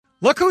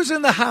Look who's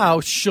in the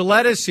house.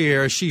 Sheletta's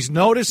here. She's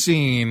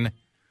noticing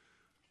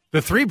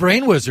the three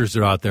brain wizards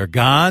are out there.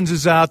 Gons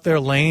is out there.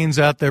 Lane's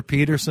out there.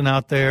 Peterson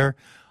out there.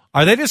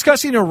 Are they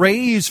discussing a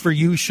raise for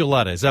you,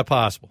 Sheletta? Is that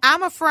possible?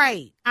 I'm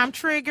afraid. I'm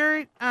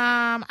triggered.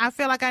 I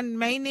feel like I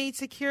may need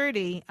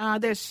security.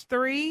 There's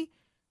three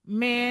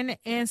men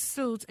in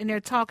suits, and they're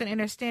talking, and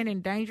they're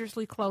standing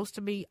dangerously close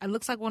to me. It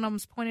looks like one of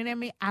them's pointing at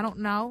me. I don't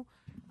know.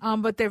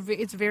 But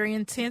it's very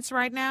intense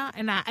right now,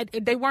 and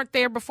they weren't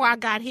there before I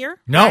got here.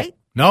 No, right?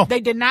 no.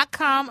 They did not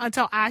come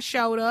until I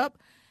showed up,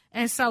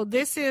 and so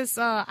this is,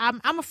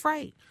 I'm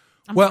afraid.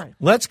 I'm afraid.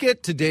 Let's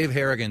get to Dave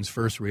Harrigan's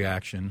first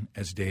reaction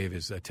as Dave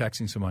is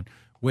texting someone.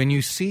 When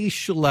you see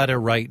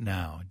Sheletta right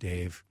now,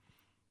 Dave,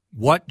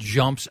 what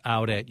jumps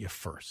out at you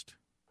first?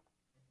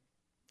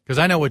 Because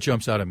I know what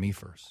jumps out at me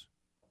first.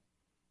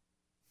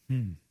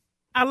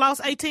 I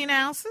lost 18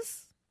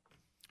 ounces.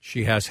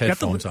 She has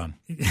headphones on.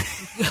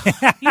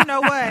 You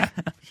know what?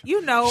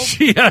 You know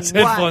she has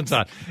what? headphones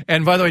on.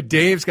 And by the way,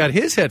 Dave's got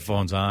his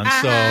headphones on.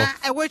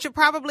 And which are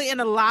probably in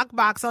a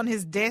lockbox on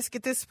his desk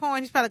at this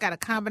point. He's probably got a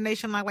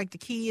combination lock, like the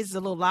keys, the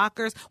little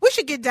lockers. We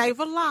should get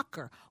Dave a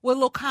locker with a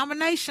little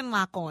combination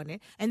lock on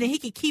it, and then he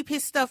can keep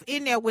his stuff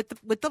in there with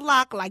the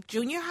lock, like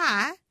junior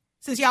high.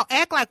 Since y'all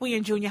act like we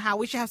in junior high,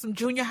 we should have some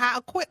junior high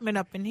equipment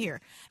up in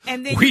here.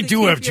 And then we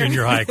do have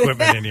junior high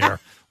equipment in here.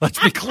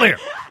 Let's be clear.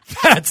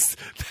 That's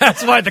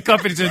why the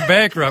company's in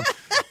bankruptcy,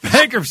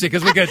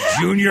 because we got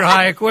junior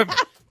high equipment.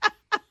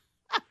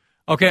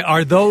 Okay,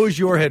 are those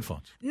your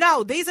headphones?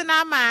 No, these are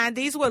not mine.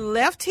 These were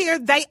left here.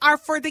 They are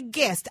for the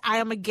guest. I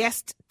am a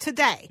guest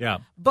today. Yeah.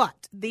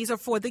 But these are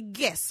for the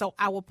guest. So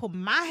I will put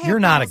my headphones. You're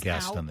not a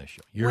guest out on this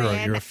show. You're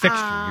a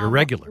fixture. You're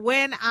regular.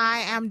 When I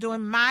am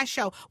doing my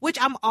show, which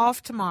I'm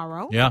off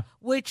tomorrow. Yeah.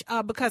 Which,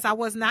 because I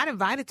was not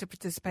invited to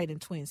participate in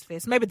Twins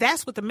Fest. Maybe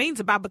that's what the meme's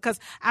about, because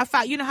I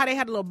found, you know how they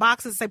had little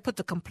boxes, they put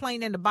the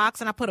complaint in the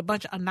box, and I put a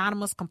bunch of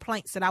anonymous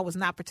complaints that I was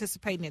not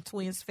participating in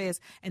Twins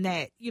Fest and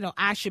that,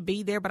 I should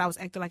be there, but I was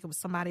acting like it was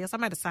somebody else. I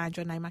might have signed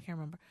your name. I can't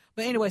remember.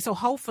 But anyway, so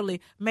hopefully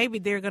maybe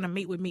they're going to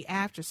meet with me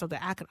after so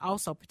that I could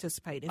also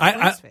participate in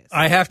Twins Fest.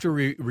 I have to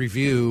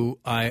review.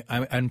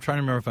 I'm trying to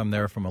remember if I'm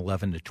there from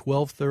 11 to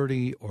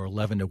 12:30 or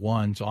 11 to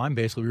 1, so I'm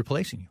basically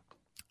replacing you.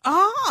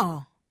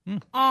 Oh.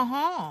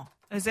 Uh-huh.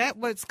 Is that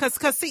what's,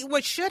 because see,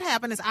 what should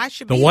happen is I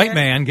should be the white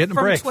man getting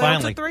a break from 12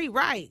 finally. to 3,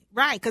 right,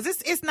 because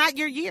it's not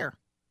your year.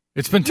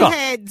 It's been tough. You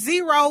had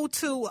 0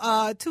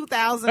 to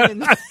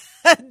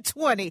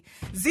 2020,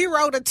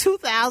 0 to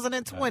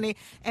 2020,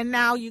 and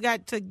now you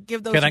got to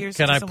give those years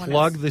to someone else. Can I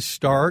plug the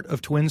start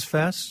of Twins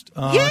Fest?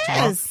 Yes.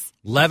 Tomorrow?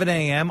 11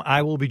 a.m.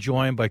 I will be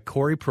joined by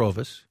Corey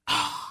Provis,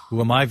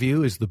 who in my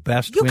view is the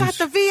best You Twins.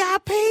 got the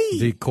VIP.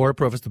 The Corey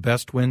Provis, the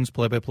best Twins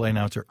play-by-play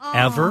announcer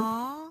ever,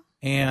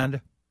 and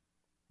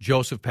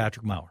Joseph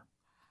Patrick Maurer.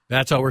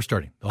 That's how we're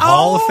starting. The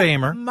Hall of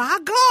Famer. My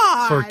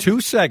God. For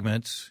 2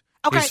 segments.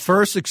 Okay. His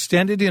first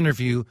extended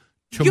interview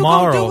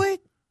tomorrow. You gonna do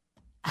it?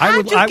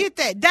 How'd you get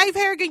that? Dave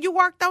Harrigan, you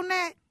worked on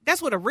that?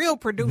 That's what a real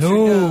producer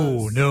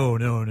does. No.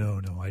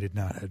 I did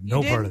not. I had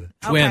no part of it.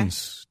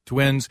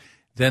 Twins.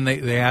 Then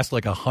they asked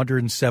like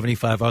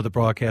 175 other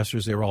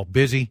broadcasters. They were all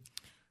busy.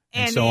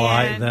 And so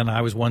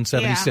I was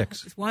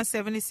 176. Yeah,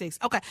 176.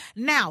 Okay.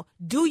 Now,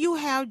 do you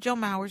have Joe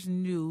Mauer's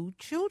new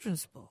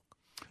children's book?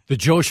 The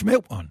Joe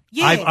Schmidt one.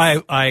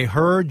 Yes. I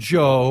heard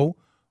Joe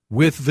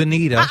with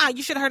Vanita.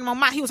 You should have heard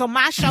him he was on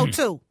my show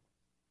too.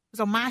 He was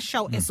on my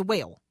show as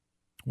well.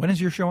 When is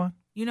your show on?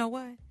 You know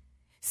what?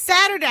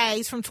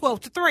 Saturdays from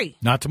 12 to 3.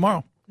 Not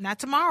tomorrow. Not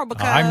tomorrow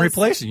because I'm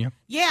replacing you.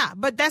 Yeah,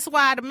 but that's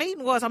why the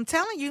meeting was. I'm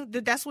telling you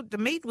that's what the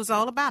meeting was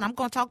all about. I'm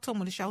going to talk to him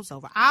when the show's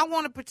over. I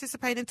want to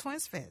participate in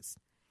Twins Fest.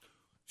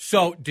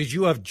 So, did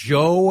you have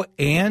Joe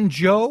and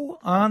Joe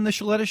on the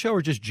Sheletta show,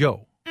 or just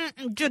Joe?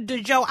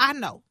 The Joe I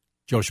know.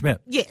 Joe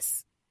Schmidt.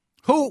 Yes.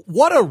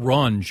 What a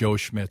run Joe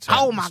Schmidt's had.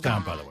 Oh my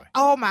God! By the way.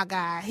 Oh my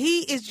God!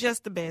 He is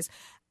just the best.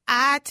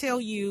 I tell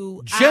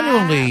you,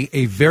 generally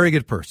a very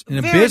good person in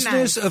a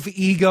business nice. Of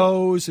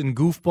egos and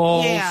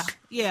goofballs.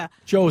 Yeah.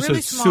 Joe's really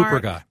a smart. super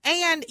guy.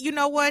 And you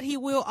know what he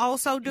will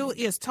also do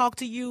is talk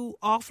to you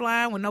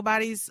offline when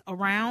nobody's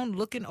around,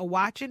 looking or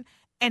watching,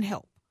 and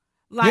help.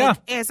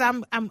 As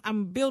I'm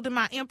building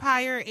my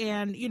empire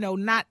and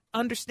not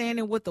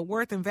understanding what the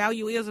worth and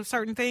value is of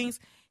certain things.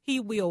 He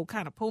will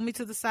kind of pull me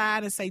to the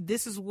side and say,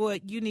 this is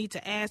what you need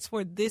to ask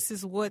for. This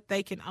is what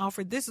they can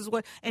offer. This is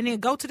what, and then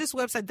go to this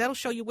website. That'll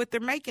show you what they're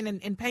making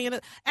and paying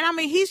it. And I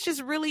mean, he's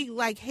just really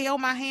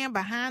held my hand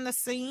behind the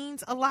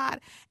scenes a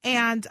lot.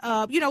 And,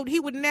 he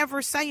would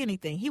never say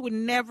anything. He would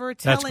never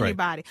tell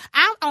anybody.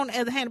 I, on the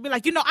other hand, be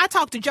like, I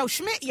talked to Joe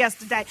Schmidt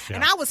yesterday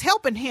and I was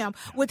helping him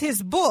with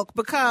his book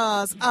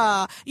because, and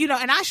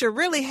I should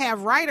really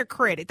have writer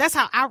credit. That's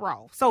how I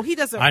roll. So he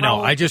doesn't I know.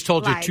 roll I just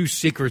told you 2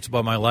 secrets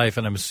about my life,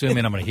 and I'm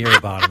assuming I'm going to hear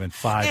about them in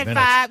 5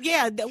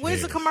 minutes.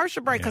 Where's the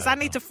commercial break? Because I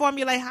need to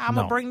formulate how I'm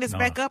going to bring this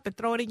back up and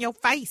throw it in your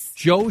face.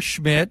 Joe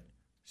Schmidt,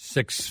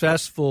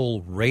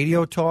 successful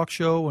radio talk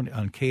show on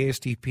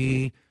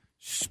KSTP,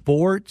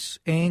 sports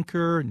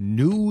anchor,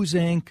 news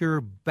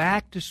anchor,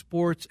 back to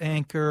sports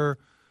anchor,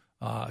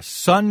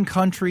 Sun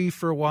Country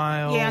for a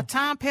while. Yeah,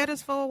 Tom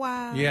Pettis for a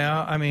while.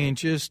 Yeah, I mean,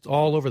 just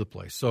all over the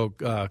place. So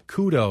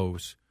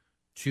kudos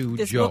to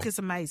this Joe. book is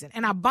amazing.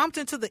 And I bumped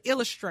into the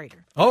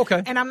illustrator. Oh,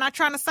 okay. And I'm not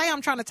trying to say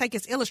I'm trying to take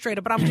his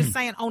illustrator, but I'm just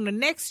saying on the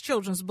next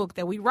children's book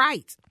that we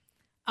write,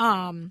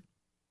 that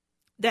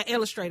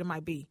illustrator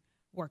might be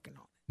working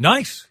on it.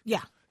 Nice.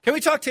 Yeah. Can we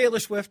talk Taylor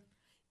Swift?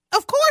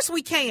 Of course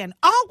we can.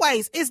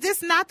 Always. Is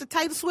this not the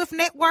Taylor Swift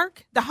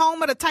Network? The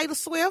home of the Taylor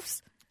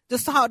Swifts? The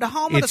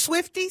home of the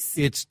Swifties?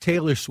 It's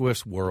Taylor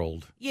Swift's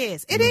world.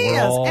 Yes, it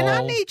is. And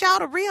I need y'all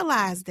to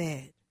realize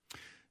that.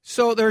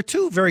 So there are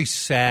two very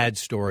sad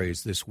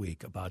stories this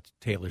week about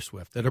Taylor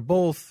Swift that are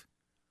both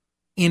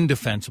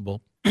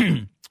indefensible.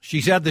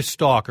 She's had this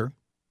stalker,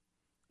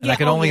 and I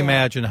can only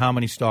imagine how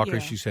many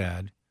stalkers she's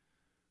had.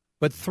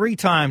 But 3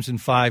 times in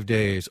 5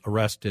 days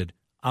arrested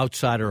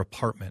outside her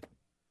apartment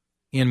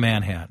in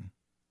Manhattan.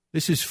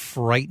 This is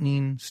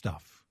frightening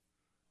stuff.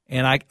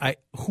 And I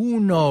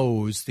who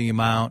knows the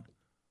amount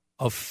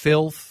of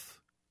filth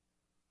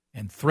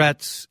and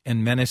threats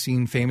and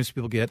menacing famous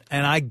people get.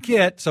 And I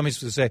get somebody's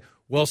going to say,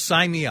 well,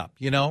 sign me up.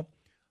 You know,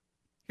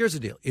 here's the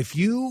deal. If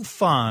you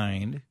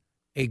find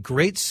a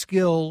great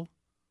skill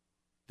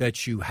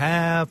that you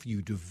have,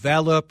 you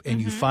develop,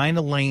 and you find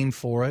a lane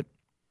for it,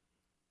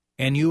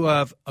 and you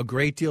have a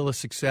great deal of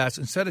success,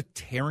 instead of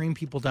tearing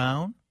people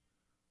down,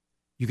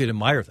 you could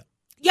admire them.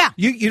 Yeah.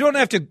 You don't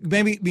have to,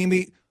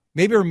 maybe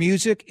her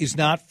music is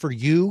not for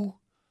you,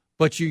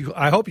 but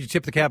I hope you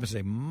tip the cap and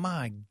say,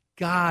 my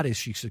God, is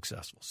she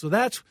successful? So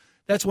that's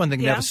one thing.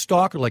 You have a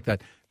stalker like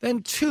that.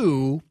 Then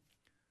 2,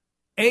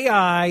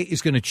 AI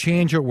is going to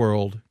change our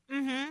world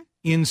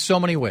in so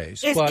many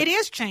ways. It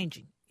is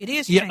changing. It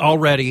is changing. Yeah,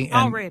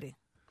 already.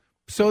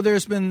 So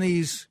there's been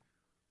these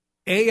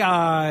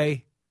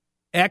AI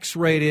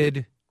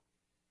X-rated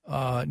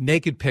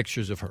naked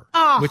pictures of her,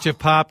 which have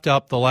popped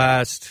up the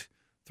last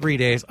 3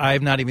 days. I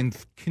have not even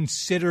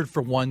considered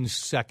for 1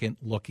 second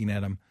looking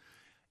at them.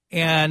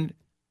 And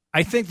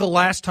I think the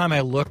last time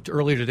I looked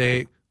earlier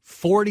today,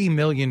 40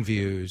 million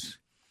views.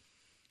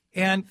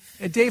 And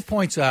Dave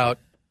points out,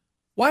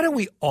 why don't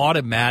we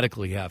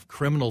automatically have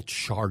criminal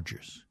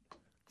charges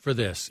for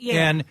this?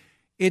 Yeah. And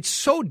it's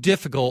so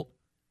difficult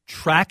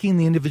tracking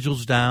the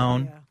individuals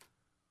down. Yeah.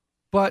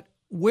 But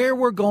where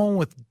we're going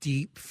with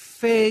deep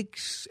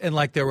fakes, and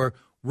like there were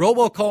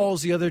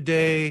robocalls the other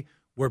day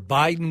where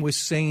Biden was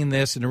saying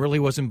this and it really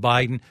wasn't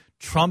Biden.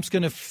 Trump's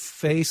going to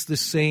face the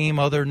same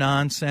other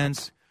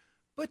nonsense.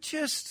 But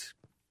just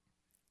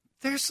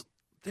there's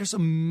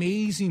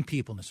amazing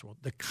people in this world.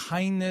 The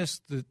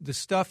kindness, the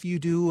stuff you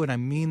do, and I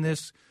mean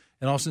this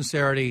in all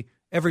sincerity,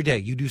 every day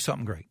you do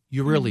something great.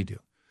 You really do.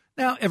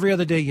 Now, every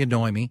other day you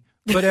annoy me,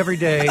 but every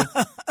day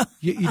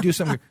you do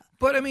something great.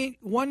 But, I mean,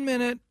 1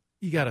 minute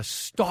you got a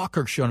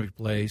stalker showing up at your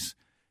place.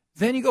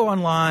 Then you go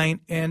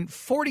online and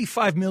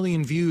 45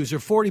 million views or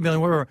 40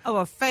 million, whatever. Of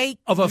a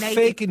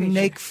fake and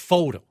naked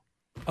photo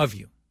of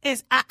you.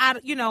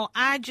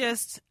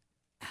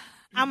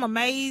 I'm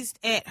amazed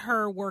at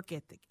her work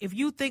ethic. If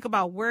you think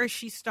about where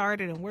she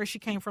started and where she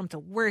came from to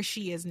where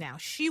she is now,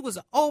 she was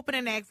an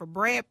opening act for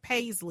Brad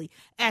Paisley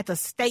at the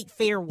State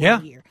Fair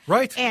one year.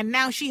 Right. And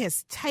now she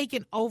has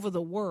taken over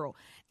the world.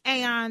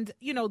 And,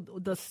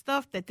 the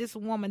stuff that this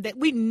woman that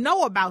we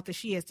know about that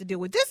she has to deal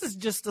with, this is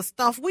just the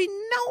stuff we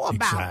know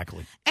about.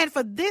 Exactly. And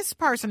for this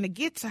person to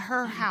get to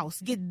her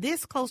house, get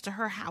this close to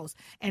her house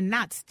and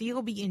not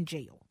still be in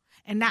jail.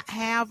 And not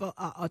have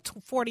a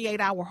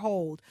 48-hour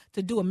hold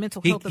to do a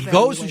mental health evaluation.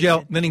 He goes to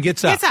jail, then he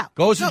gets out.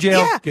 Goes to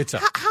jail, gets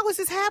out. How is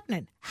this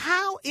happening?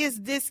 How does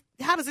this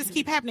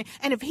keep happening?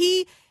 And if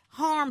he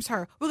harms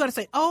her, we're going to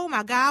say, oh,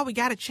 my God, we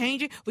got to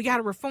change it. We got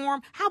to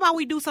reform. How about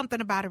we do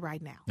something about it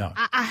right now? No.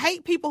 I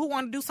hate people who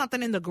want to do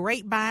something in the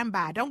great by and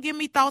by. Don't give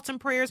me thoughts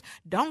and prayers.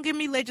 Don't give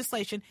me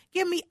legislation.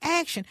 Give me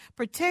action.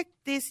 Protect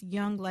this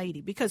young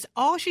lady because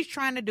all she's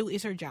trying to do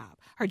is her job.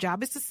 Her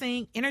job is to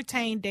sing,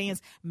 entertain, dance.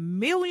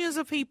 Millions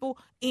of people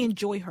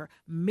enjoy her.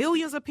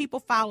 Millions of people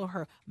follow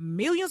her.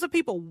 Millions of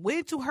people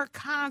went to her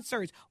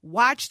concerts,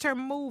 watched her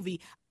movie,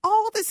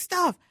 all this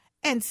stuff.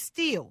 And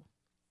still,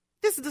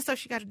 this is the stuff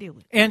she got to deal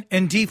with. And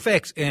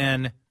deepfakes.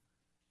 And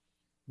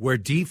where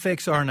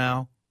deepfakes are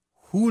now,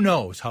 who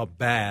knows how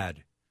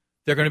bad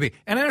they're going to be.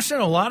 And I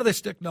understand a lot of this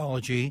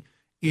technology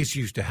is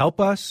used to help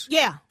us,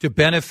 to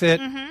benefit.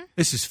 Mm-hmm.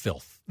 This is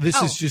filth. This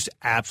is just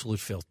absolute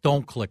filth.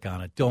 Don't click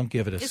on it. Don't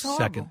give it a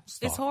second thought.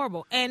 It's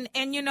horrible. And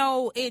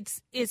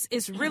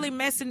it's really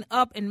messing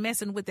up and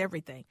messing with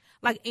everything.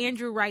 Like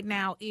Andrew right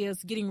now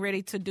is getting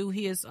ready to do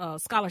his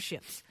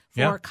scholarships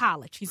for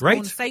college. He's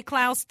going to St.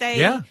 Cloud State.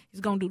 Yeah.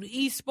 He's going to do the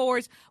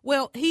esports.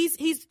 Well,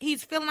 he's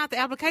filling out the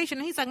application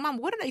and he's like, Mom,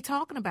 what are they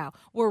talking about?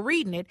 We're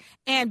reading it.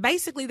 And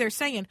basically they're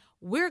saying,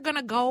 we're going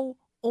to go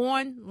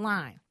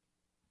online.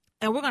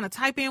 And we're going to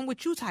type in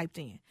what you typed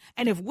in.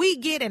 And if we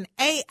get an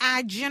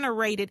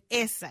AI-generated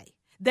essay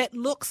that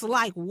looks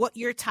like what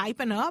you're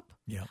typing up,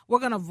 we're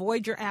going to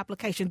void your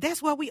application.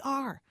 That's where we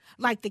are.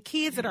 Like the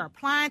kids that are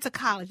applying to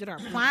college, that are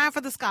applying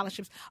for the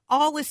scholarships,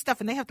 all this stuff,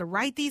 and they have to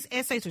write these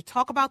essays or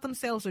talk about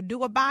themselves or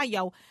do a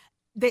bio.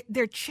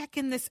 they're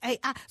checking this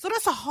AI. So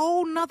that's a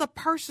whole nother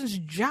person's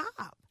job.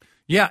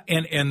 Yeah,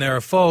 and there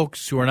are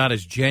folks who are not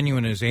as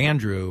genuine as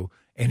Andrew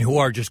and who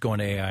are just going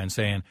to AI and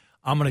saying,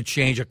 I'm going to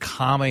change a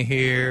comma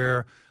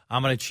here.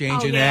 I'm going to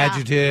change an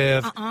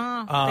adjective. They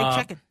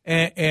checking.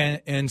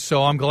 And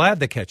so I'm glad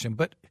they catch him.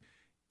 But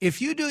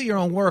if you do your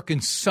own work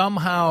and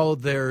somehow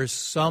there's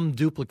some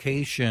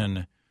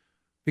duplication,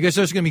 because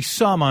there's going to be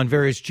some on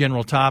various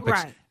general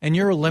topics, and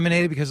you're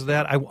eliminated because of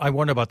that, I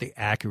wonder about the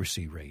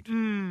accuracy rate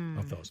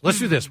of those. Let's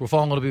do this. We're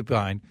falling a little bit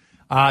behind.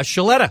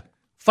 Sheletta,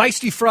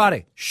 Feisty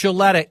Friday.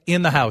 Sheletta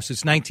in the house.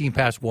 It's 19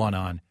 past 1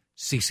 on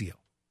CCO.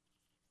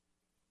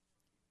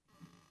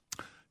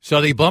 So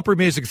the bumper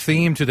music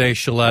theme today,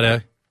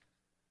 Sheletta,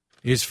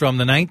 is from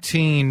the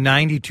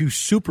 1992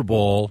 Super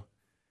Bowl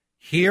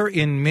here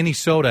in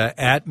Minnesota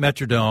at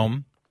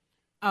Metrodome.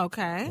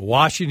 Okay.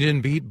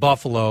 Washington beat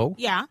Buffalo.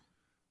 Yeah.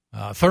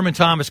 Thurman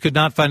Thomas could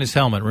not find his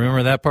helmet.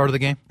 Remember that part of the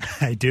game?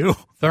 I do.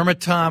 Thurman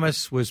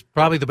Thomas was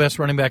probably the best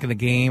running back in the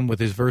game with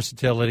his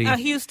versatility. A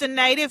Houston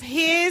native.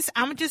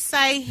 I'm going to just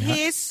say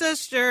his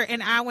sister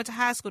and I went to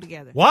high school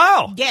together.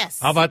 Wow.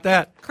 Yes. How about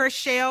that?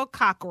 Kershell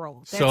Cockrell.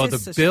 That's so his the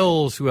sister.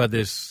 Bills, who had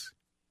this,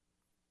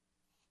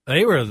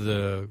 they were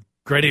the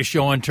greatest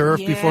show on turf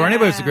before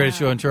anybody was the greatest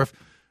show on turf.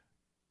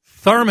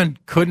 Thurman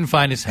couldn't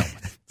find his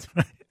helmet.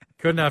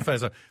 Could not find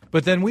his helmet.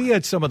 But then we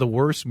had some of the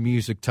worst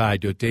music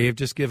tied to it. Dave,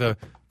 just give a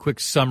quick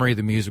summary of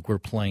the music we're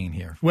playing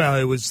here. Well,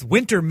 it was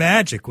Winter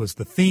Magic was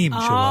the theme,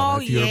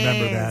 Sheletta, if you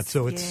remember that.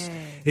 So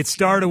it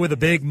started with a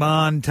big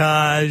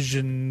montage,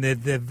 and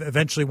it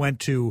eventually went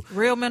to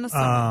Real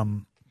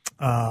Minnesota.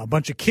 A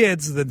bunch of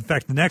kids. In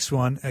fact, the next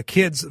one,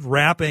 kids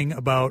rapping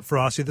about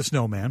Frosty the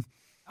Snowman.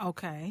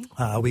 Okay.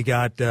 We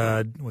got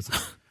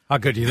How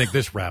good do you think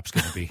this rap's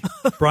going to be?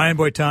 Brian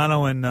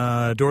Boitano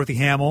and Dorothy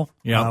Hamill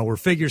were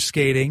figure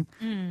skating.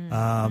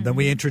 Then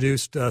we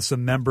introduced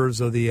some members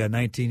of the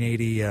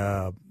 1980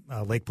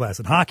 Lake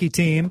Placid hockey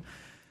team.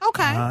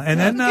 Okay. And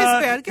then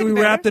we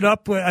wrapped it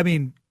up. I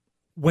mean,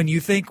 when you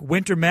think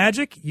Winter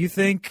Magic, you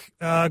think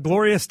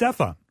Gloria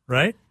Estefan,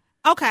 right?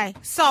 Okay,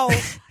 so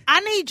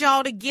I need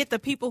y'all to get the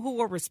people who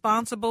were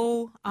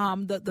responsible,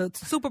 the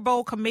Super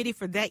Bowl committee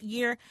for that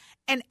year,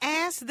 and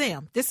ask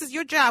them. This is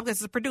your job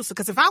as a producer,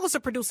 because if I was a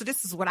producer,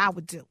 this is what I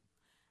would do.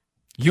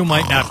 You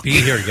might not be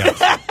here yet.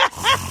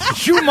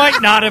 You might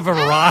not have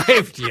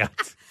arrived yet.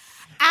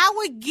 I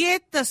would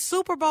get the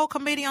Super Bowl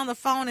committee on the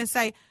phone and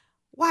say,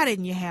 why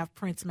didn't you have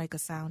Prince make a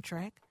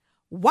soundtrack?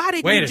 Why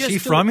didn't you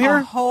just do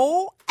a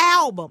whole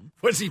album?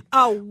 Was he?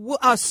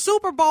 A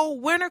Super Bowl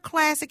winter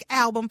classic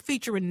album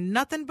featuring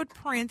nothing but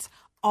Prince,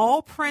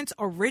 all Prince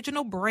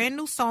original brand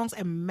new songs,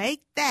 and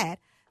make that.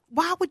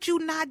 Why would you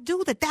not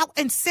do that?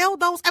 And sell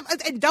those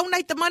and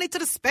donate the money to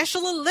the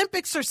Special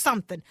Olympics or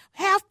something?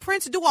 Have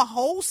Prince do a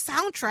whole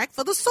soundtrack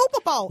for the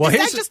Super Bowl. Is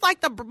that just like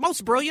the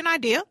most brilliant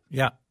idea?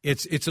 Yeah,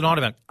 it's an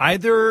automatic.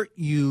 Either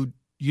you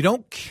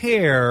don't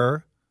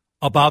care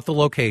about the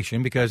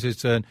location because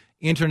it's an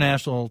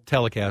international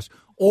telecast,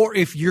 or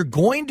if you're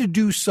going to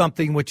do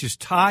something which is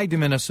tied to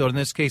Minnesota, in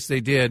this case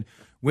they did,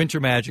 Winter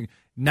Magic,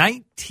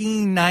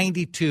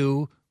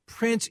 1992,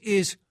 Prince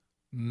is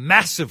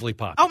massively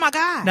popular. Oh, my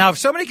God. Now, if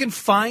somebody can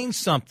find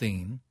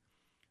something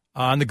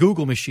on the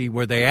Google machine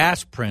where they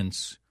asked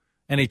Prince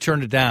and he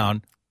turned it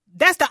down.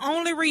 That's the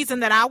only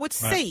reason that I would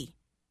see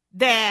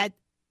that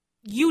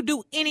you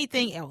do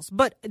anything else.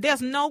 But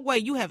there's no way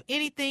you have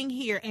anything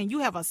here and you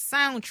have a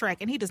soundtrack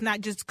and he does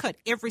not just cut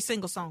every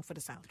single song for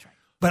the soundtrack.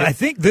 But I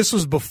think this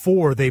was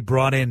before they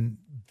brought in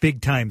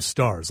big-time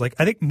stars. Like,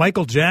 I think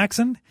Michael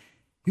Jackson,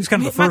 he was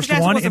kind of the first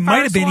one. It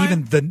might have been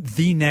even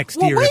the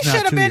next year. We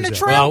should have been the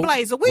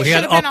trailblazer. We should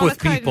have been Up on with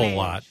the People a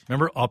lot.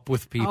 Remember Up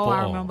with People? Oh,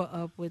 I remember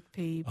Up with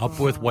People. Up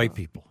with White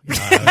People.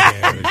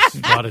 It's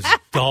about as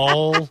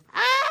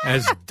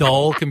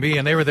dull can be.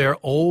 And they were there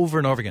over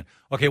and over again.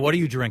 Okay, what are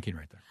you drinking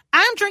right there?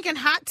 I'm drinking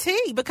hot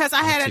tea because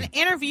I had an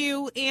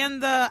interview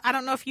I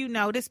don't know if you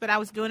noticed, but I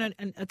was doing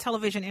a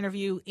television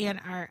interview in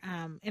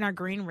our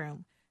green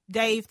room.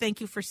 Dave,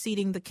 thank you for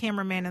seating the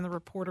cameraman and the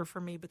reporter for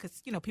me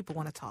because, people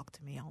want to talk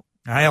to me.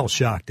 I was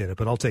shocked at it,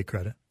 but I'll take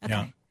credit.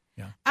 Okay.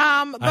 Yeah.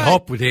 I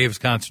hope Dave's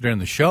concentrating on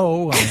the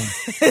show.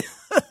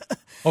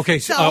 Okay,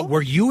 so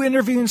were you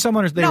interviewing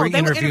someone or they were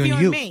interviewing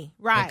you? Me,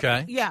 right.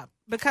 Okay. Yeah.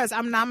 Because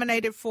I'm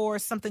nominated for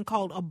something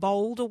called a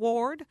BOLD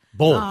Award.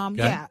 BOLD.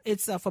 Okay. Yeah,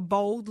 it's for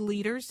bold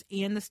leaders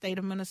in the state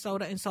of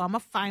Minnesota, and so I'm a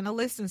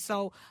finalist, and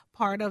so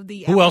part of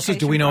the who else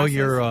do we know? Process,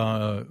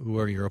 who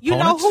are your opponents? You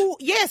know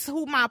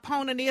who my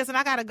opponent is, and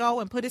I got to go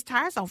and put his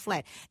tires on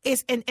flat.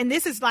 And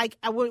this is like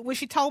when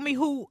she told me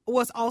who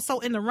was also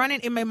in the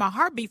running, it made my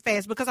heart beat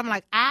fast because I'm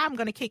like, I'm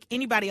going to kick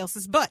anybody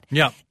else's butt.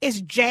 Yeah, it's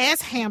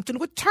Jazz Hampton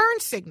with Turn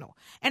Signal,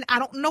 and I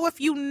don't know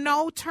if you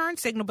know Turn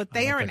Signal, but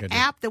they are an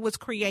app that was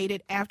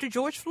created after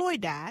George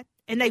Floyd died.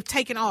 And they've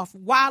taken off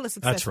wildly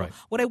successful. That's right.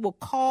 Well, they will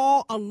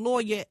call a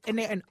lawyer, and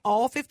they're in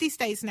all 50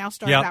 states now,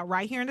 starting out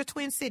right here in the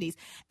Twin Cities.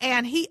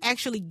 And he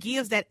actually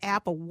gives that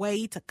app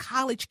away to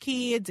college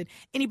kids and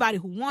anybody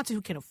who wants it,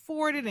 who can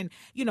afford it, and,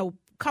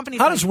 companies.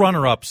 How does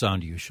runner-up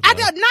sound to you, Sheletta?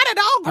 Not at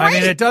all great. I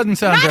mean, it doesn't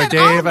sound good,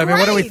 Dave. I mean,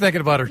 what are we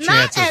thinking about her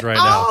chances right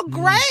now? Not at all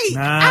great.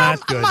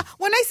 Not good.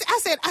 When I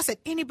said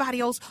anybody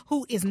else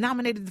who is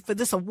nominated for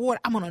this award,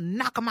 I'm gonna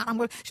knock them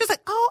out. She was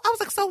like, oh, I was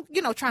like, so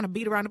trying to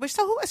beat around the bush.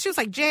 So who? She was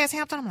like, Jazz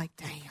Hampton. I'm like,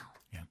 damn.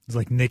 It's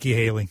like Nikki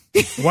Haley.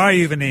 Why are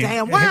you even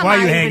Damn, why are you am I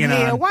hanging even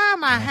here? on? Why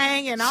am I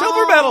hanging on?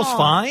 Silver medal's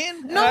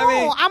fine. No, I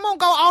mean, I'm going to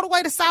go all the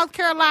way to South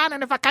Carolina,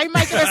 and if I can't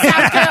make it in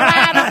South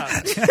Carolina.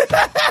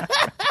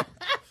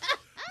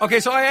 Okay,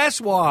 so I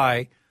asked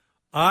why.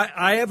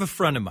 I have a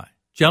friend of mine,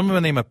 a gentleman by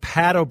the name of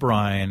Pat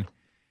O'Brien.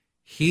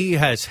 He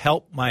has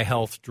helped my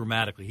health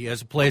dramatically. He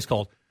has a place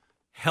called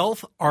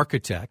Health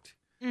Architect,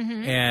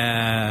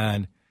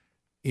 and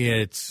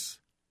it's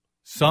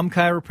some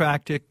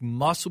chiropractic,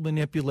 muscle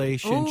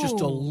manipulation, just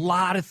a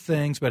lot of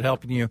things about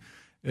helping you.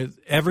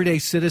 Everyday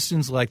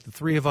citizens like the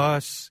three of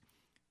us,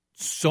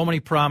 so many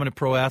prominent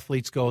pro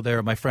athletes go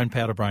there. My friend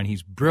Pat O'Brien,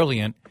 he's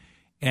brilliant,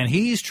 and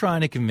he's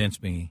trying to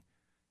convince me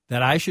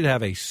that I should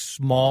have a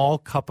small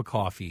cup of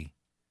coffee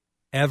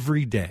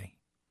every day.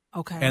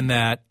 Okay. And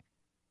that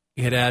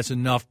it has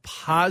enough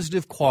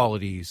positive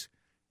qualities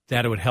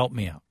that it would help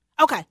me out.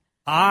 Okay.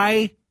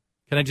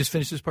 Can I just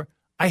finish this part?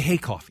 I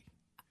hate coffee.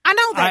 I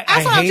know that.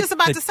 That's what I was just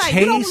about to say.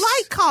 You don't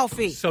like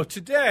coffee. So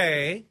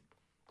today,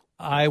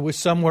 I was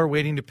somewhere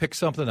waiting to pick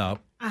something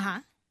up,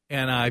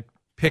 and I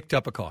picked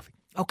up a coffee.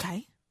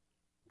 Okay.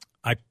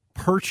 I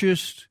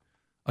purchased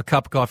a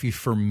cup of coffee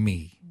for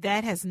me.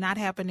 That has not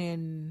happened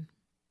in...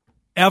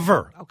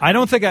 Ever. Okay. I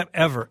don't think I've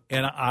ever.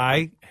 And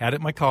I had it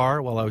in my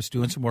car while I was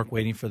doing some work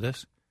waiting for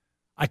this.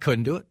 I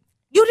couldn't do it.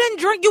 You didn't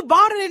drink. You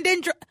bought it and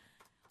didn't drink.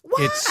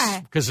 Why?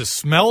 It's because it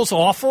smells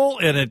awful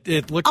and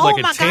it looked like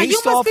it tastes awful. Oh, my God.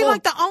 You must be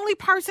like the only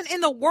person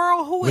in the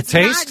world who is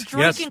not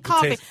drinking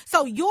coffee.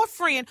 So your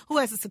friend who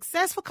has a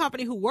successful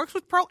company, who works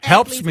with pro athletes,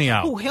 helps me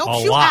out. Who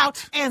helps you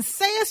out and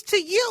says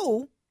to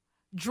you,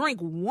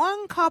 drink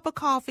one cup of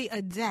coffee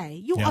a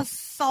day. You are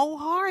so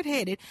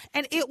hard-headed,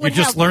 and it would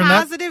have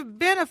positive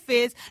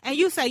benefits. And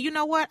you say, you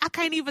know what? I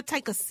can't even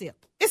take a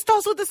sip. It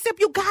starts with a sip.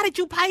 You got it.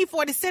 You paid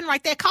for it. It's sitting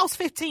right there. It costs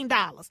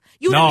 $15.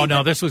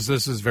 No. This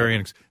is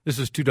very. This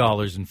is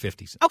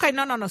 $2.50. Okay,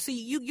 no. See,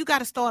 you got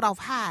to start off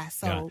high.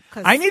 So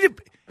I need to.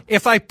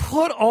 If I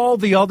put all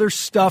the other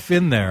stuff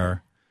in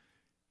there,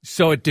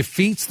 so it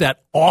defeats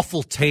that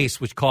awful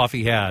taste which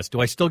coffee has. Do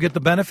I still get the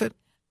benefit?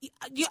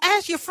 You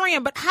ask your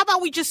friend, but how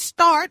about we just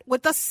start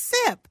with a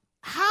sip?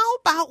 How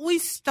about we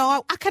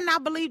start? I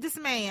cannot believe this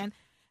man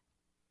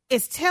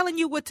is telling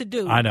you what to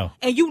do. I know.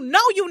 And you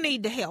know you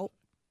need the help.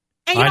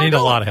 And I need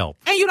a lot of help.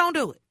 And you don't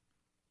do it.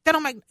 That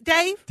don't make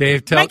Dave,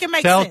 make it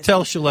make sense.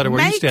 Tell Sheletta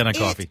where you stand on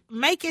coffee.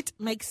 Make it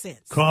make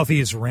sense.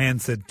 Coffee is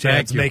rancid.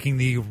 Chad's making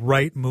the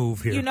right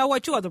move here. You know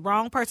what? You are the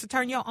wrong person.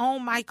 Turn your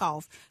own mic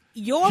off.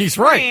 Your He's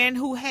friend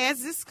who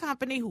has this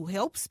company who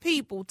helps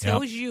people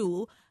tells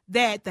you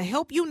that the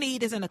help you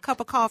need is in a cup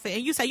of coffee,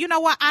 and you say, you know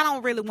what, I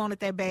don't really want it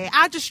that bad.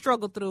 I'll just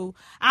struggle through.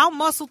 I'll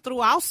muscle through.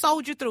 I'll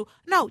soldier through.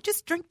 No,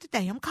 just drink the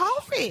damn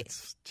coffee.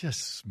 It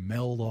just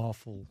smelled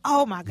awful.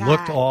 Oh, my God.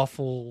 Looked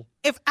awful.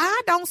 If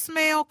I don't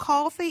smell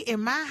coffee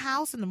in my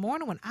house in the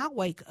morning when I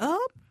wake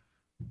up,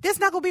 there's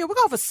not going to be we're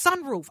going to have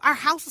a sunroof. Our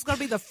house is going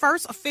to be the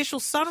first official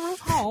sunroof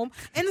home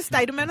in the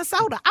state of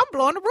Minnesota. I'm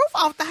blowing the roof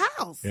off the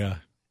house. Yeah.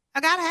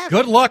 I got to have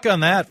Good luck on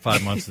that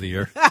 5 months of the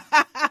year.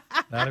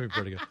 That'd be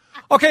pretty good.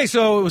 Okay,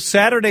 so it was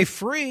Saturday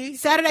Free.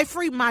 Saturday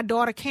Free. My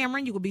daughter,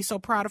 Cameron, you will be so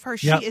proud of her.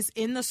 She is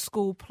in the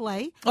school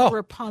play,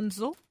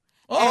 Rapunzel.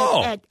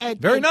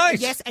 Very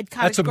nice. Yes, at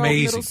Cottage Grove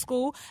amazing. Middle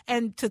School.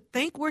 And to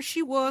think where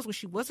she was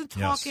wasn't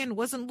talking,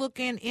 wasn't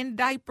looking, in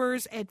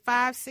diapers at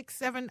 5, 6,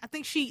 7. I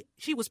think she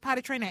was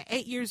potty trained at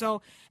 8 years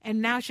old,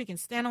 and now she can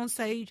stand on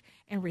stage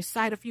and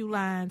recite a few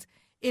lines.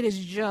 It is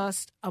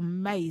just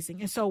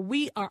amazing. And so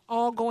we are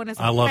all going as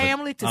a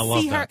family to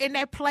see her in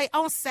that play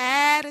on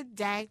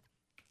Saturday.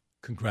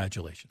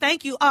 Congratulations.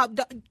 Thank you.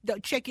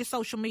 Check your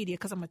social media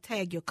because I'm going to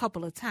tag you a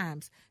couple of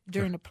times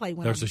during the play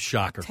when There's a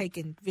shocker.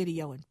 Taking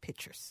video and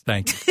pictures.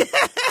 Thank you.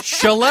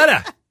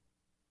 Sheletta.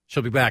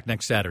 She'll be back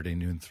next Saturday,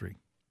 noon 3.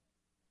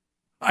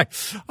 I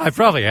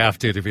probably have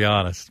to be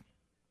honest.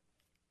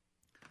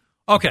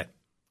 Okay.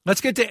 Let's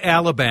get to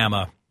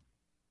Alabama,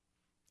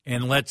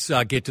 and let's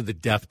get to the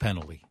death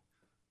penalty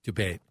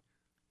debate.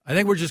 I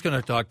think we're just going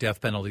to talk death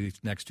penalty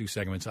these next two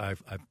segments.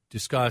 I've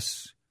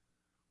discussed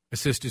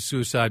assisted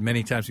suicide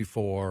many times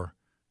before.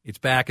 It's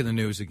back in the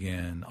news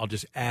again. I'll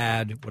just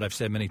add what I've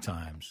said many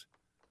times.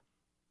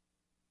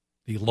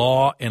 The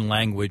law and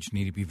language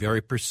need to be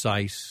very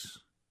precise.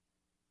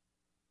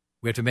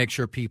 We have to make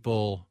sure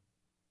people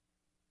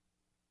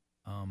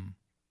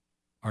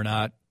are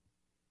not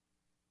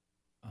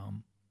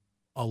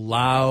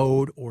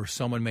allowed, or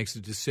someone makes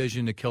a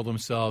decision to kill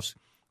themselves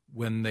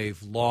when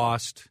they've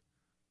lost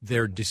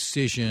their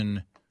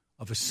decision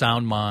of a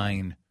sound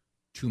mind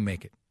to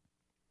make it.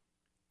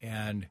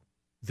 And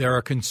there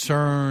are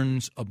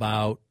concerns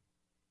about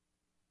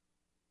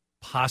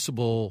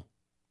possible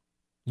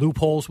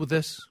loopholes with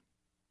this.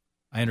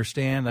 I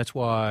understand. That's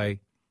why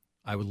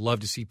I would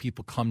love to see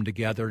people come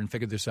together and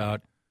figure this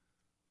out.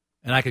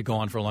 And I could go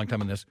on for a long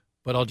time on this,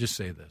 but I'll just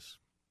say this.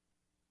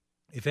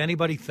 If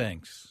anybody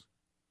thinks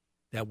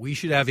that we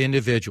should have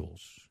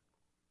individuals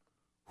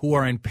who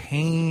are in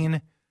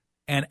pain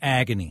and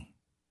agony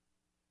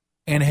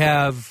and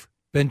have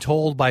been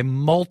told by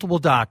multiple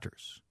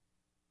doctors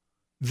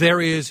there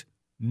is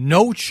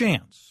no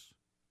chance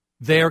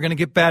they are going to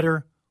get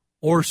better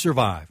or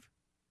survive,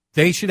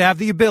 they should have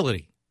the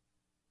ability,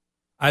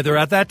 either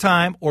at that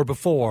time or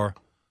before,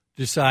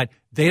 to decide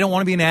they don't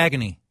want to be in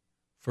agony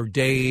for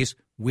days,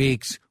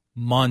 weeks,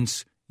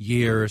 months,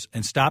 years,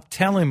 and stop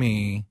telling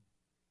me,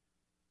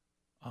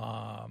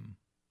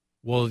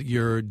 well,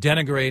 you're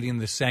denigrating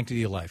the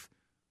sanctity of life.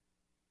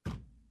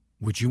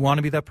 Would you want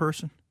to be that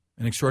person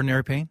in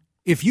extraordinary pain?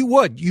 If you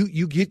would,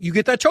 you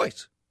get that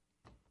choice.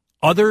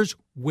 Others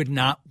would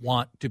not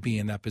want to be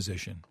in that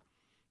position.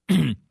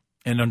 And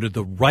under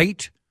the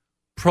right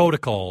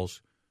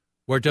protocols,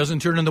 where it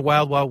doesn't turn into the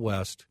wild, wild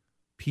west,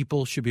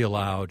 people should be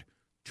allowed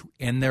to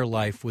end their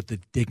life with the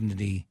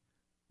dignity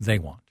they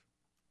want.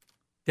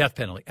 Death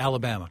penalty,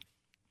 Alabama.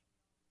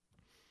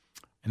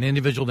 An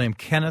individual named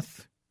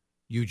Kenneth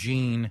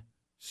Eugene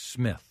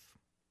Smith.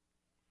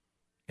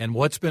 And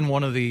what's been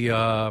one of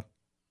the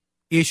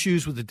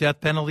issues with the death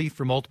penalty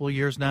for multiple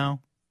years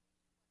now?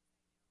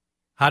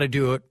 How to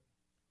do it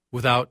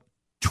without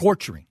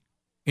torturing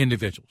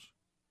individuals.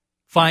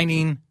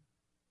 Finding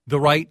the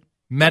right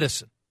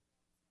medicine.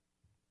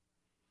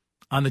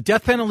 On the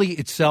death penalty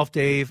itself,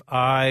 Dave,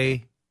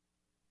 I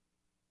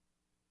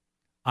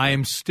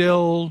am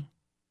still,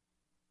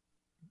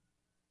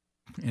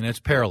 and it's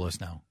perilous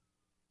now,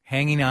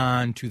 hanging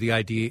on to the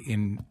idea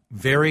in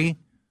very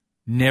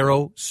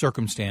narrow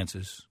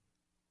circumstances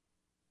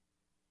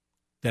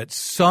that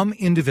some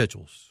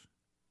individuals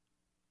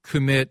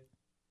commit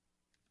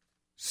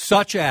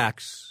such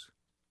acts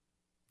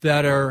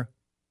that are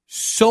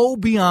so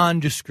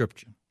beyond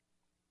description,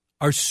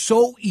 are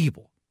so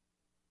evil,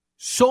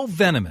 so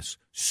venomous,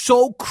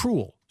 so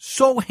cruel,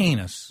 so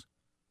heinous,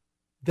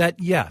 that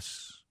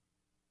yes,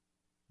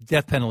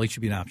 death penalty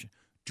should be an option.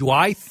 Do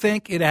I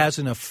think it has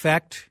an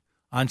effect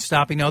on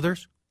stopping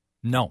others?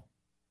 No.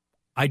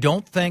 I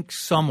don't think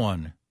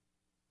someone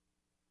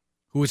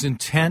who is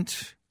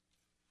intent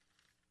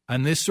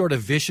on this sort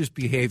of vicious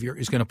behavior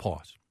is going to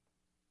pause.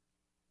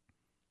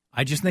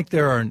 I just think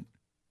there are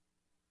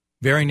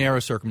very narrow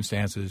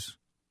circumstances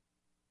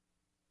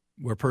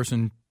where a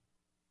person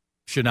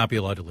should not be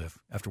allowed to live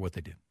after what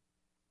they did.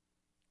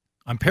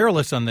 I'm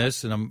perilous on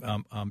this, and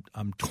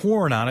I'm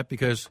torn on it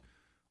because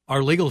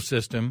our legal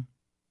system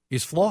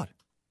is flawed.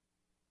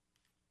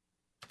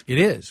 It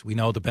is. We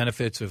know the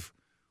benefits of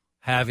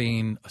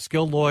having a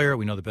skilled lawyer.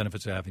 We know the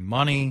benefits of having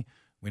money.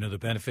 We know the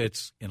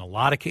benefits in a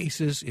lot of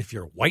cases if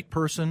you're a white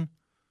person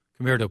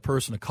compared to a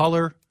person of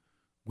color.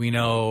 We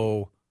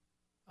know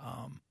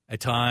at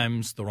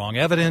times the wrong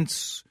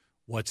evidence,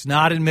 what's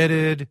not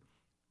admitted,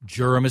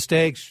 juror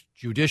mistakes,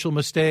 judicial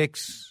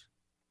mistakes.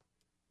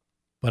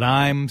 But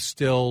I'm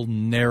still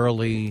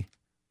narrowly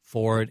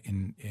for it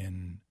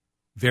in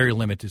very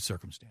limited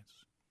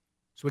circumstances.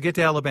 So we get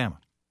to Alabama.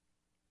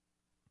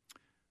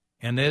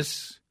 And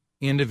this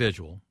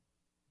individual,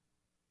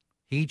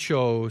 he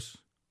chose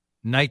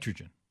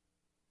nitrogen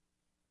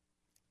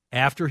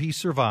after he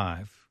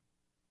survived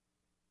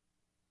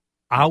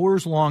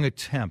hours-long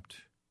attempt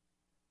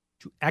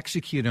to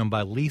execute him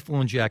by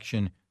lethal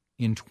injection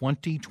in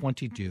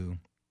 2022,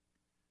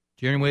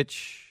 during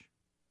which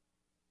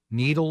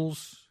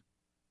needles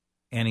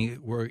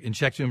were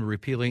injected him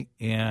repeatedly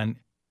and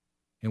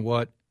in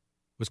what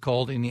was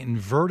called an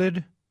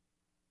inverted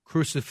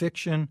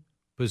crucifixion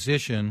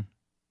position.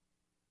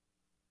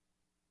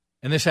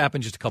 And this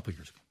happened just a couple of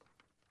years ago.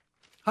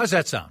 How does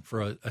that sound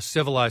for a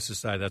civilized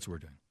society? That's what we're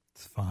doing.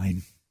 It's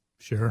fine.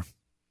 Sure.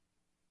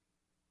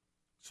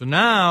 So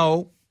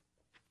now,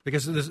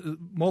 because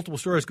multiple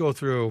stories go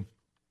through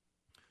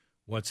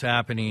what's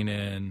happening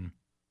in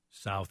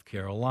South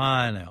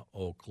Carolina,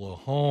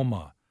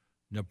 Oklahoma,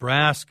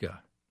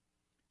 Nebraska,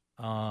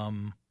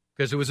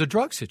 because it was a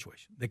drug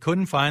situation. They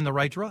couldn't find the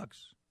right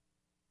drugs.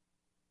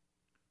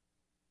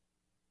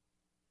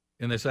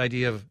 And this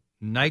idea of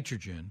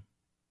nitrogen,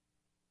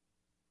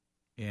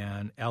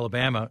 and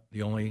Alabama,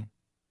 the only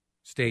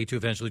state to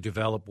eventually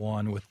develop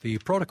one with the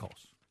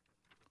protocols.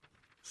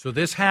 So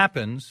this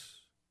happens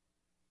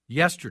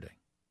yesterday.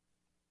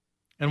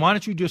 And why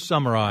don't you just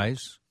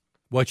summarize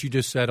what you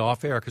just said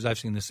off air, because I've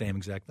seen the same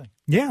exact thing.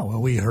 Yeah,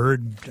 well, we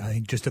heard, I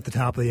think, just at the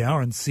top of the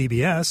hour on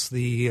CBS,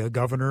 the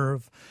governor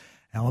of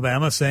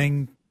Alabama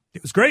saying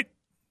it was great.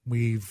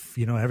 We've,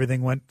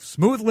 everything went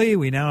smoothly.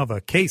 We now have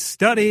a case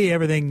study.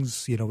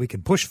 Everything's, we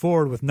can push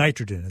forward with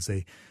nitrogen as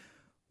a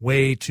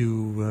way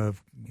to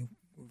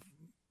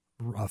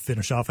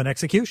finish off an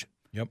execution.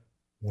 Yep.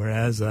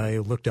 Whereas I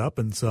looked up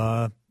and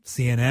saw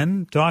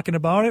CNN talking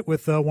about it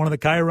with one of the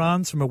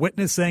chyrons from a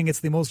witness saying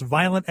it's the most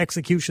violent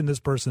execution this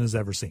person has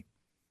ever seen.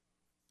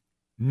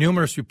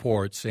 Numerous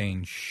reports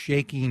saying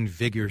shaking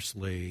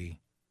vigorously,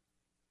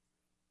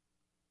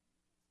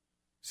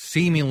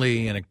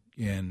 seemingly in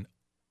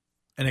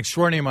an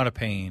extraordinary amount of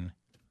pain,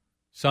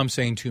 Some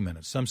saying 2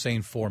 minutes. Some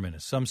saying 4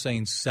 minutes. Some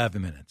saying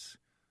 7 minutes.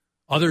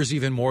 Others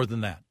even more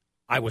than that.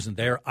 I wasn't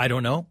there. I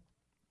don't know.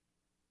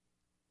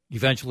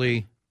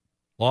 Eventually,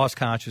 lost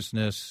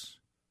consciousness,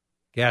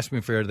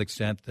 gasping for air to the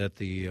extent that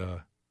the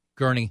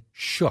gurney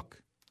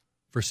shook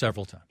for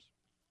several times.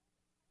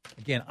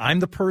 Again, I'm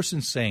the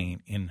person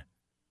saying in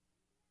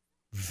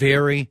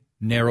very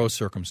narrow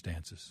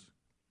circumstances,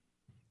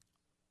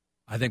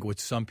 I think what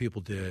some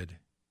people did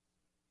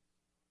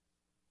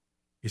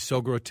is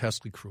so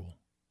grotesquely cruel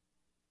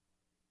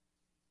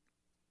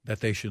that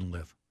they shouldn't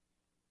live.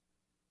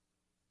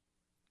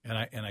 And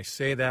I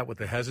say that with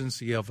the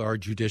hesitancy of our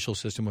judicial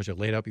system, which I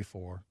laid out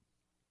before.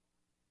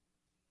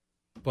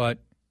 But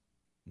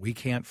we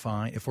can't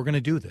find, if we're going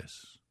to do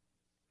this,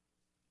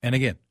 and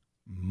again,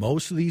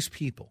 most of these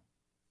people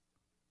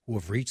who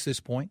have reached this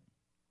point,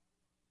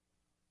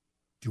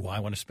 do I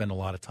want to spend a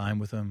lot of time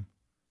with them?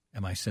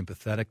 Am I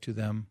sympathetic to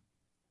them?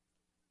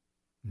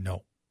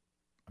 No,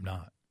 I'm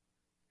not.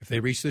 If they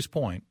reach this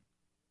point,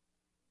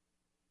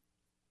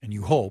 and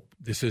you hope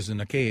this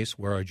isn't a case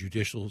where our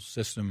judicial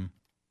system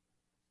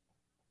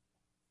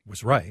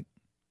was right,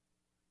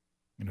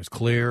 and it was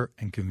clear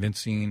and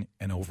convincing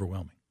and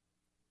overwhelming.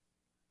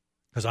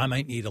 Because I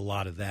might need a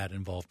lot of that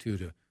involved, too,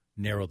 to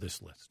narrow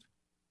this list.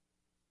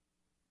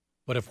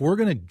 But if we're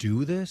going to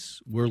do this,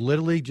 we're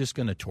literally just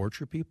going to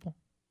torture people.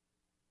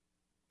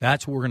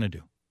 That's what we're going to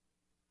do.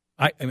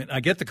 I mean, I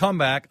get the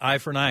comeback, eye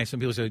for an eye. Some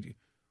people say,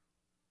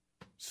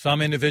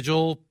 some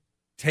individual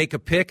take a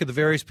pick of the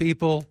various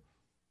people.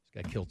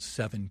 This guy killed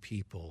 7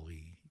 people.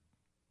 He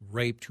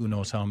raped who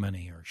knows how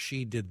many, or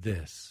she did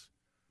this.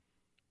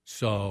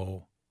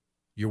 So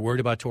you're worried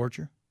about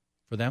torture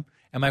for them?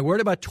 Am I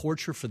worried about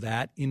torture for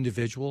that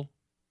individual?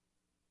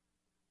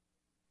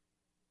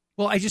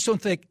 Well, I just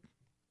don't think.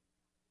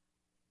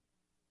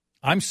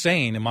 I'm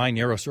saying in my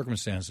narrow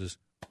circumstances,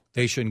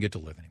 they shouldn't get to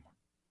live anymore.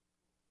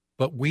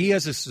 But we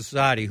as a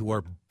society who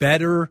are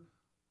better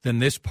than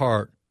this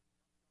part,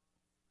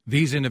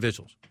 these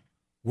individuals,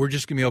 we're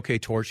just going to be okay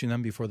torturing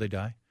them before they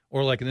die?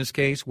 Or like in this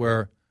case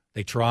where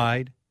they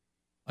tried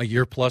a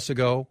year plus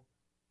ago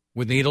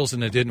with needles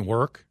and it didn't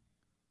work.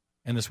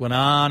 And this went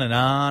on and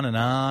on and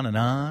on and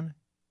on.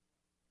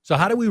 So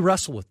how do we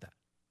wrestle with that?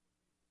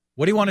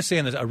 What do you want to say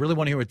on this? I really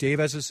want to hear what Dave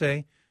has to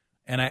say.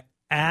 And I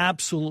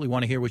absolutely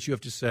want to hear what you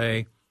have to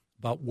say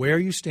about where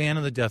you stand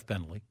on the death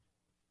penalty.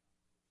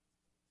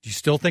 Do you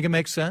still think it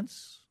makes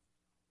sense?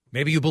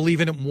 Maybe you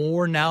believe in it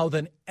more now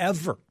than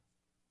ever.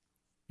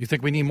 You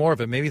think we need more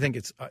of it. Maybe you think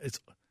it's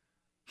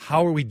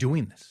how are we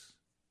doing this?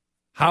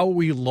 How are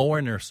we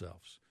lowering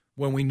ourselves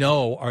when we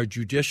know our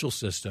judicial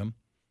system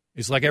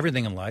is like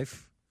everything in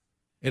life?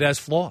 It has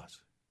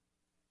flaws.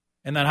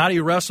 And then how do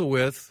you wrestle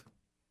with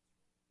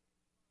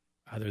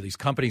either these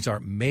companies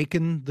aren't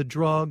making the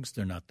drugs,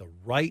 they're not the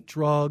right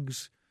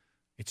drugs,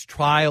 it's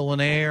trial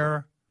and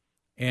error.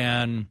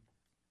 And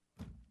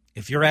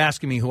if you're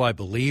asking me who I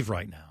believe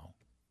right now,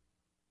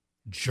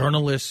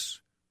 journalists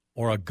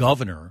or a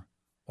governor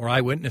or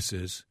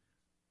eyewitnesses,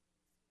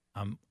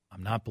 I'm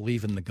not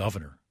believing the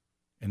governor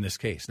in this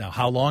case. Now,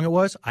 how long it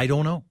was, I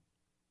don't know.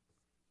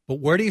 But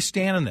where do you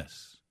stand on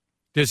this?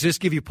 Does this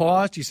give you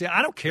pause? Do you say,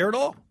 I don't care at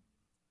all?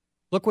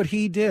 Look what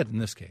he did in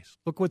this case.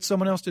 Look what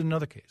someone else did in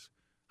another case.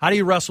 How do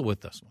you wrestle with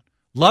this one?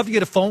 Love to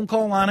get a phone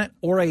call on it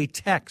or a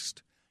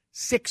text.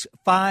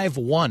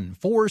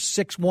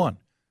 651-461-9226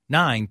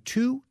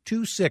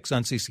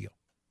 on CCO.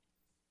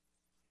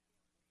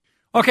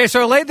 Okay,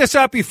 so I laid this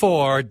out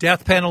before.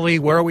 Death penalty,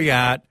 where are we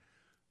at?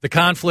 The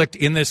conflict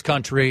in this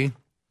country.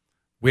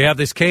 We have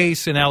this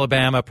case in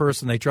Alabama, a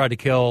person they tried to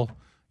kill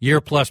year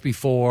plus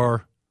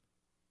before.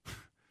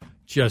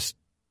 Just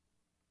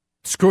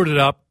screwed it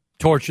up,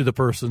 tortured the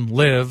person,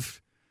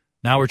 lived.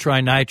 Now we're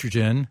trying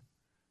nitrogen.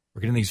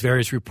 We're getting these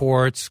various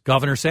reports.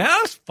 Governor saying,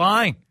 it's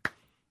fine.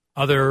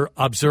 Other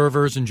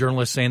observers and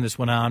journalists saying this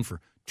went on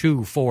for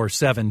 2, 4,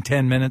 7,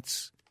 10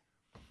 minutes.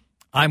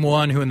 I'm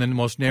one who, in the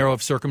most narrow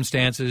of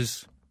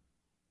circumstances,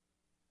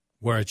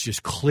 where it's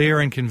just clear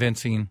and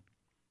convincing,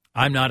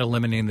 I'm not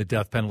eliminating the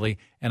death penalty.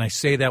 And I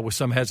say that with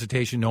some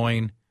hesitation,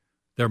 knowing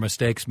there are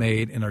mistakes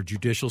made in our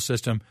judicial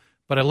system.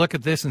 But I look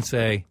at this and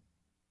say,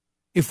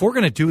 if we're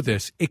going to do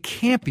this, it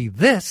can't be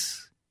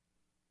this.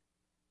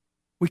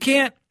 We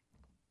couldn't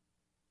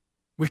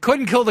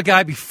kill the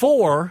guy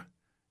before.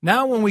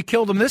 Now when we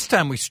killed him this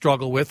time, we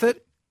struggle with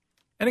it.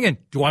 And again,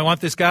 do I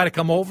want this guy to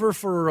come over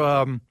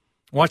for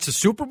watch the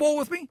Super Bowl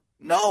with me?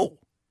 No.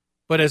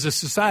 But as a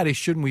society,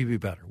 shouldn't we be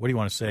better? What do you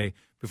want to say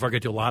before I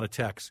get to a lot of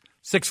texts?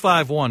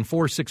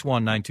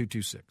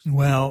 651-461-9226.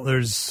 Well,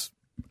 there's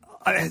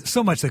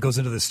so much that goes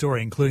into this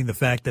story, including the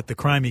fact that the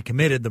crime he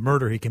committed, the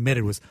murder he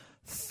committed, was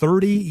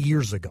 30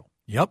 years ago.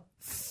 Yep.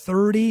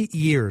 30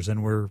 years,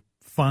 and we're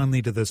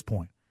finally to this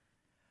point.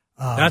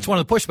 That's one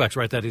of the pushbacks,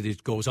 right? That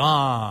it goes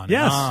on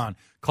and on,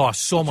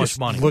 costs so much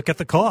money. Look at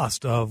the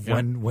cost of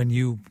when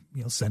you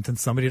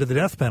sentence somebody to the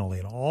death penalty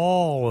and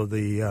all of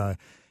the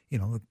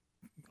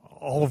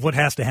all of what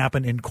has to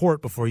happen in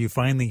court before you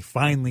finally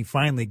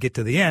get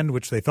to the end,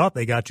 which they thought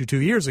they got you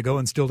 2 years ago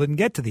and still didn't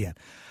get to the end.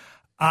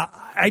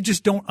 I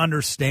just don't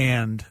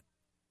understand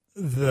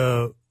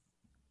I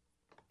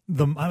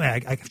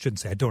shouldn't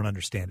say I don't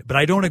understand it, but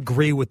I don't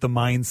agree with the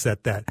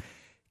mindset that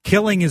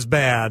killing is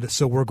bad,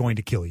 so we're going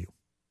to kill you.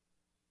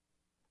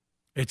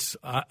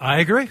 I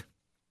agree.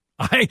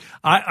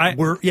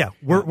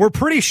 We're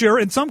pretty sure,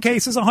 in some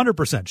cases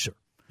 100% sure.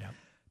 Yeah.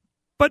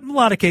 But in a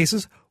lot of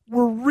cases,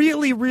 we're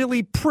really,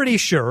 really pretty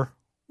sure.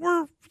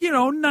 We're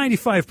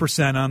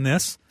 95% on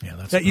this. Yeah,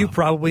 that's that you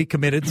probably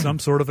committed some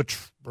sort of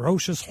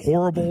atrocious,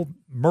 horrible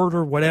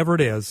murder, whatever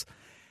it is.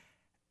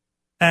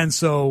 And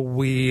so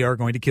we are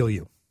going to kill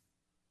you.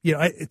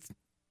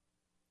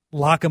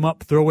 Lock them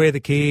up, throw away the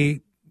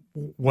key,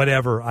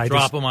 whatever.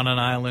 Drop them on an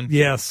island.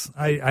 Yes.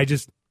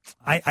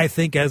 I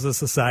think as a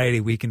society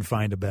we can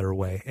find a better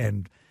way.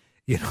 And,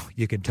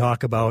 you can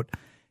talk about,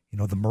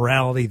 the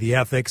morality, the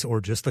ethics,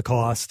 or just the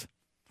cost.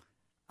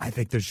 I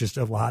think there's just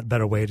a lot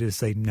better way to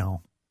say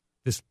no.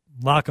 Just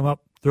lock them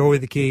up, throw away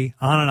the key,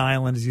 on an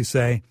island, as you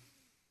say.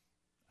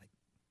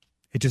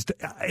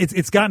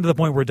 It's gotten to the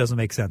point where it doesn't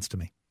make sense to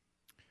me.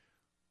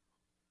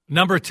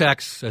 Number of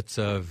texts, that's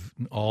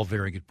all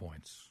very good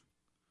points.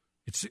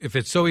 If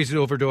it's so easy to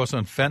overdose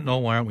on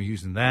fentanyl, why aren't we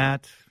using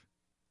that?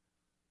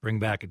 Bring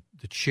back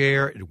the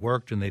chair. It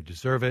worked and they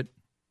deserve it.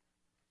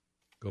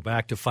 Go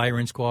back to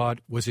firing squad.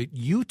 Was it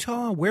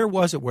Utah? Where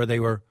was it where they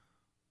were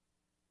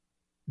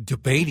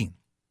debating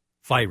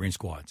firing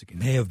squads again?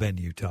 May have been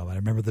Utah. I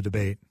remember the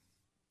debate.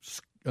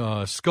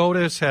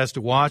 SCOTUS has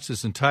to watch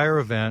this entire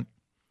event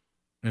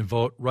and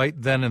vote right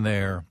then and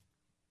there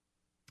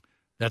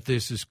that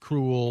this is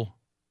cruel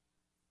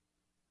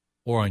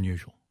or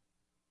unusual.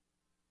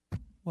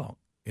 Well,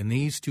 in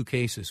these two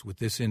cases with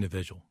this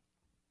individual,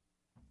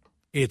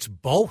 it's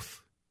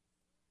both.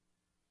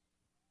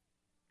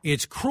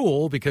 It's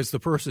cruel because the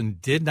person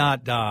did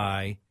not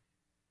die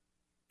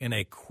in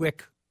a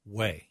quick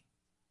way.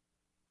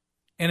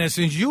 And it's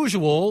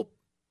unusual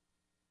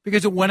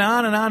because it went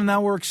on, and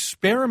now we're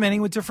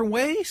experimenting with different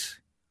ways.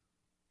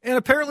 And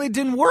apparently it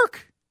didn't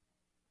work.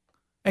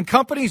 And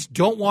companies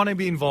don't want to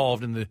be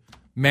involved in the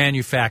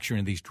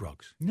manufacturing of these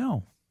drugs.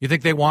 No. You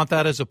think they want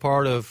that as a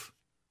part of,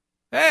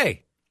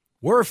 hey,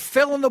 we're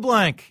fill in the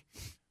blank.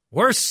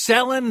 We're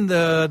selling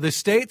the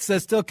states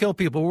that still kill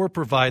people. We're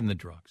providing the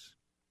drugs.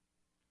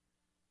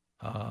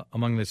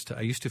 Among this,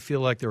 I used to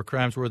feel like there were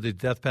crimes worthy of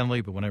the death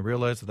penalty, but when I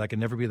realized that I could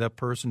never be that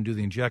person, do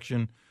the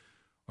injection,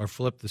 or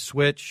flip the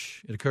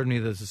switch, it occurred to me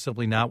that this is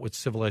simply not what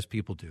civilized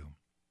people do.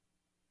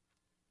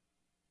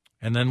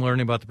 And then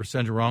learning about the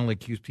percentage of wrongly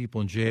accused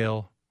people in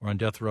jail or on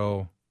death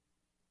row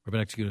or been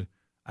executed,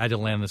 I had to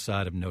land on the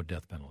side of no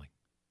death penalty.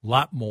 A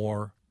lot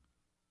more.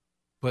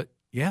 But,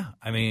 yeah,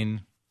 I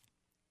mean,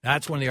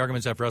 that's one of the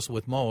arguments I've wrestled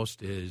with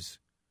most is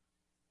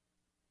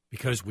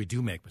because we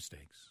do make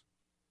mistakes.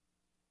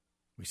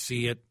 We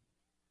see it.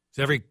 It's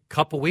every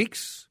couple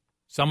weeks,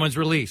 someone's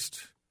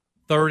released.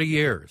 30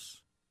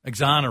 years.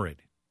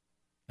 Exonerated.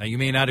 Now, you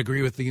may not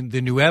agree with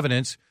the new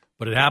evidence,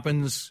 but it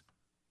happens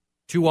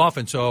too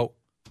often. So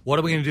what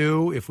are we going to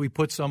do if we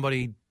put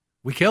somebody,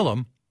 we kill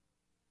them,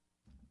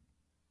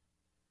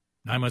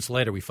 9 months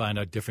later we find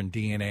out different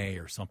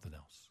DNA or something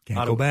else?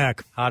 Can't go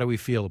back. How do we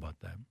feel about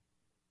that?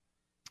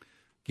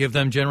 Give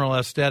them general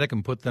anesthetic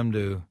and put them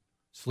to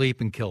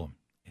sleep and kill them.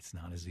 It's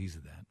not as easy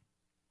as that.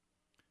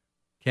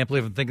 Can't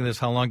believe I'm thinking this.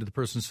 How long did the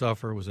person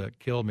suffer? Was that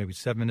killed? Maybe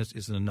 7 minutes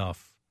isn't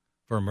enough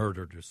for a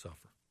murderer to suffer.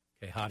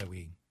 Okay, how do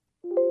we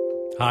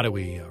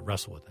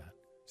wrestle with that?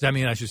 Does that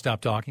mean I should stop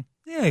talking?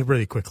 Yeah,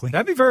 really quickly.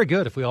 That'd be very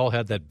good if we all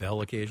had that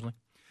bell occasionally.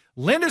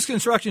 Linda's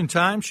Construction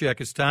Time Check.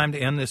 It's time to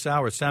end this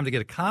hour. It's time to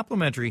get a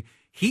complimentary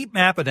heat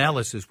map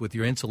analysis with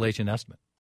your insulation estimate.